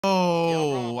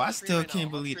Oh, bro, I still can't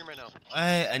believe right now.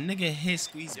 a nigga hit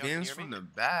Squeeze Yo, can you Benz hear from me? the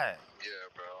back. Yeah,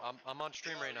 bro. I'm on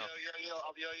stream right now. Yo.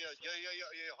 Hold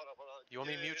on. You want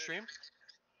me to mute stream?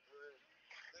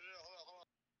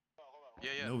 Hold on.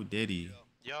 Yeah. No Diddy.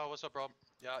 Yo, what's up, bro?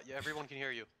 Yeah, everyone can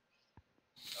hear you.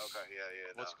 Okay,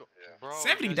 yeah. What's Yeah. bro?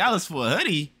 $70 for a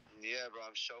hoodie. Yeah, bro,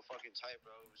 I'm so fucking tight,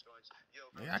 bro. It was going to,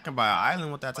 bro, Yeah, I can buy an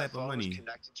island with that my type of phone was money.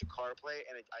 connected to CarPlay,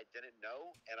 and I didn't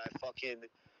know, and I fucking.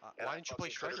 Why didn't you play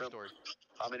Striker Story?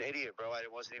 I'm an idiot, bro. I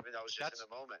was just in the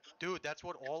moment. Dude, that's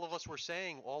what all of us were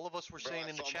saying. All of us were saying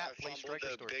in the chat, play Striker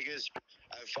Story.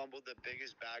 I fumbled the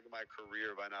biggest bag of my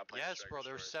career by not playing Yes, Striker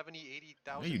bro. There's Story. 70,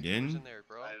 80,000 No, you viewers didn't. in there,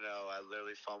 bro. I know. I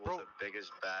literally fumbled the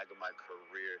biggest bag of my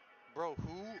career. Bro,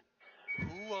 who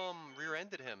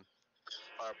rear-ended him?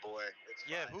 Our boy.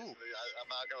 Yeah, fine. who? I'm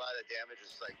not gonna lie, the damage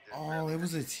is like. Oh, it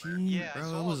was a team, Yeah,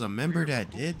 bro. It was a member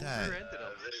that did that. Who rear-ended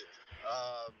him?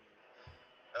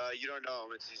 You don't know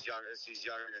him. It's these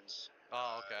youngins.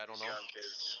 Oh, okay. I don't know. Young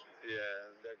kids. Yeah,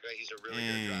 that guy. He's a really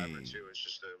good driver too. It's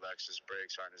just the Lexus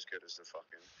brakes aren't as good as the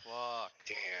fucking. Fuck.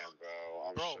 Damn, bro.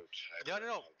 I'm so tired.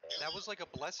 No. That was like a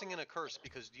blessing and a curse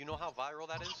because do you know how viral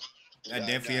that is? That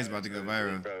definitely is about to go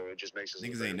viral. Bro, it just makes us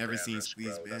Niggas ain't never seen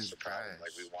Squeeze Benz crash.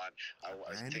 Like we want,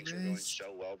 things were going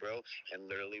so well, bro, and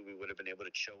literally we would have been able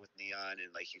to chill with N3on, and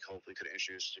like he hopefully could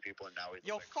introduce us to people, and now we.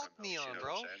 Yo, fuck N3on,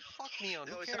 bro. Fuck N3on.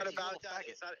 No, Who it's cares? not about that.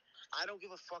 Faggot. It's not. I don't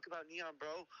give a fuck about N3on,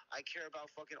 bro. I care about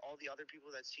fucking all the other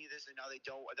people that see this, and now they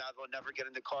don't. Now they'll never get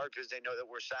in the car because they know that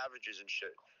we're savages and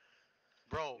shit.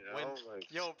 Bro,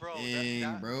 bro,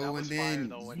 Dang, bro, and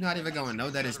then you're not even gonna know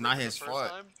that it's not his fault.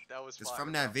 Because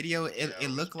from that video, it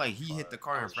looked like he hit the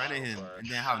car in front of him, and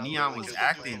then how N3on was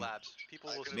acting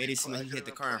made it seem like he hit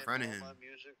the car in front of him.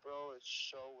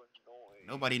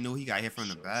 Nobody knew he got hit from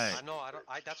the back. I know.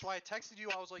 That's why I texted you.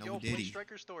 I was like, yo, play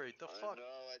Striker Story. The fuck? No,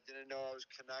 I didn't know I was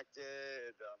connected.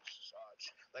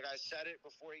 Like I said it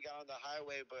before he got on the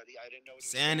highway, but I didn't know.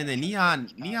 Saying and then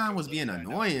N3on was being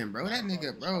annoying, bro. That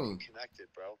nigga, bro. Connected,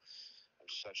 bro. I'm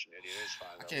such an idiot. It's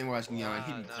fine. I can't watch N3on.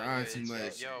 He be crying too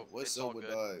much. Yo, what's up with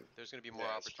dog? There's gonna be more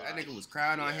opportunities. That nigga was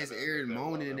crying on his ear and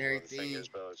moaning and everything.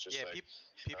 Yeah,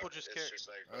 people just care.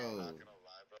 I'm not gonna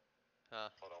lie, bro.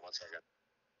 Hold on 1 second.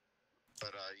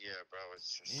 But yeah, bro,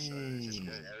 it's just good.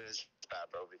 It is bad,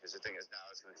 bro, because the thing is now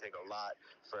it's gonna take a lot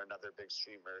for another big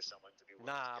streamer or someone to be.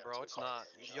 Nah, bro, it's not.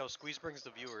 Yo, Squeeze brings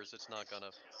the viewers. It's not gonna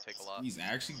take a lot. Squeeze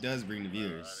actually does bring the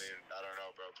viewers. I mean, I don't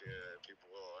know, bro. People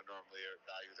will normally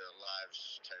value their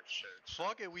lives type shit.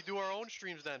 Fuck it, we do our own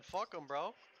streams then. Fuck them,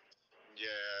 bro.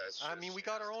 Yeah, I mean, we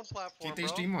got our own platform, Can't they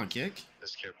stream on Kick?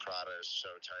 This kid Prada is so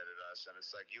tight at us, and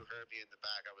it's like you heard me in the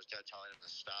back. I was dead telling him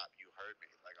to stop. You heard me.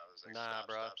 Like I was like, nah,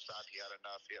 stop. He had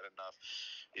enough.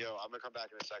 Yo, I'm gonna come back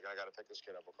in a second. I gotta pick this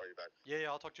kid up. I'll call you back. Yeah,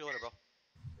 I'll talk to you later, bro.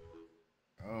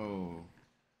 Oh.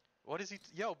 What is he?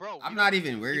 Yo, bro. I'm not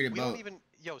even worried about.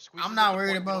 Squeeze. I'm not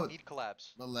worried about. Need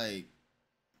collabs. But like.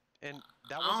 And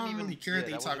that wasn't even really care if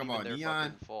they talk about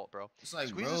N3on. Fault, bro. It's like,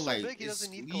 Squeeze bro, is so like big, he doesn't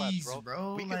need Squeeze, collabs,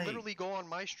 bro. We like, could literally go on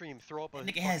my stream, throw up a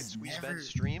fucking Squeeze Benz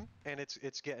stream, and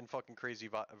it's getting fucking crazy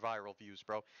viral views,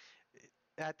 bro.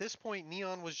 At this point,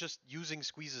 N3on was just using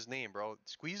Squeeze's name, bro.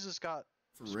 Squeeze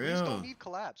don't need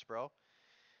collabs, bro.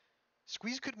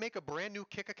 Squeeze could make a brand new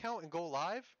Kick account and go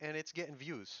live, and it's getting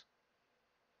views.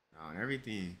 On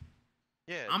everything.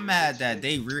 Yeah, I'm mad that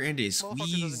they rear-ended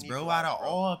Squeeze, bro, out of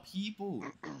all people.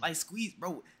 Like, Squeeze,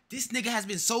 bro, this nigga has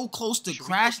been so close to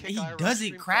crash and he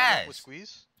doesn't crash.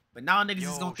 But now niggas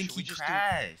is gonna think he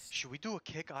crashed. Should we do a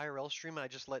Kick IRL stream and I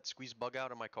just let Squeeze bug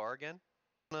out of my car again?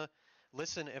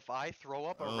 Listen, if I throw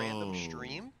up a random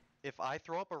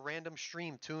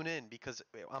stream, tune in, because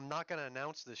I'm not gonna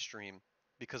announce this stream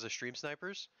because of Stream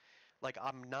Snipers. Like,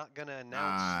 I'm not gonna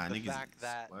announce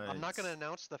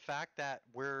the fact that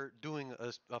we're doing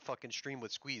a fucking stream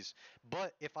with Squeeze.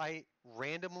 But if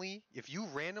you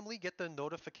randomly get the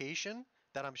notification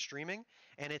that I'm streaming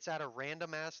and it's at a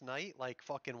random ass night, like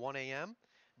fucking 1 a.m.,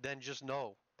 then just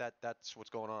know that that's what's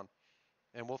going on,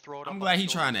 and we'll throw it up. I'm glad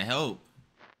he's trying to help.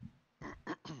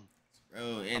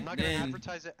 Bro, I'm not gonna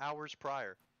advertise it hours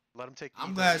prior. Let him take.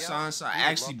 I'm glad Sean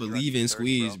actually believe in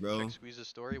Squeeze, bro. Check Squeeze's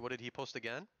story. What did he post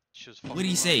again? What'd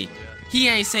he say? He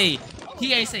ain't say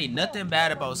nothing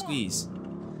bad about Squeeze.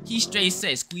 He straight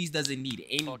said Squeeze doesn't need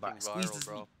anybody. Squeeze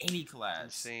doesn't need any collabs.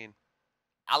 Insane.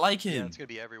 I like him. Yeah, it's gonna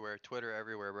be everywhere. Twitter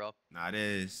everywhere, bro. Nah, it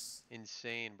is.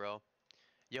 Insane, bro.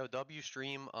 Yo, W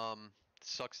stream.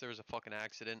 Sucks. There was a fucking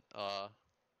accident. I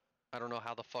don't know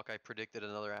how the fuck I predicted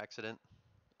another accident.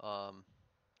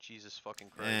 Jesus fucking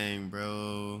Christ. Dang,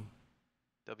 bro.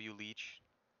 W Leech.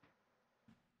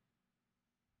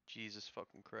 Jesus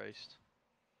fucking Christ.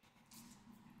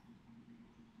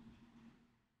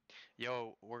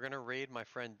 Yo, we're gonna raid my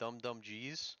friend Dum Dum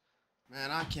G's. Man,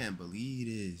 I can't believe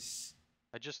this.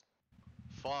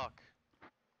 Fuck.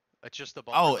 It's just the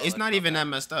bumper. Oh, though. it's not even that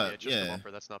messed up. Yeah, it's just the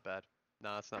bumper. That's not bad.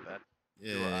 Nah, that's not bad.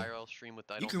 Yeah. Do an IRL stream with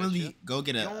You can really go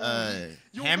get a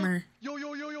hammer. Yo,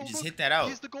 just look, hit that out.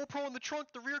 He's the GoPro in the trunk,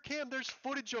 the rear cam. There's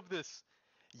footage of this.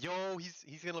 Yo,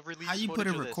 he's gonna release. How you put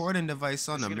a recording device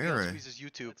on the mirror? Squeeze's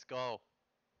YouTube. Let's go.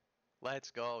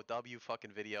 Let's go. W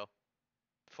fucking video.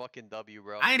 Fucking W,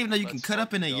 bro. I didn't even know you can cut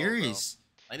up in a Urus.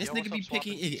 Like this nigga be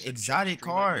picking exotic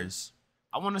cars.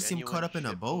 I want to see him cut up in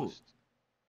a boat.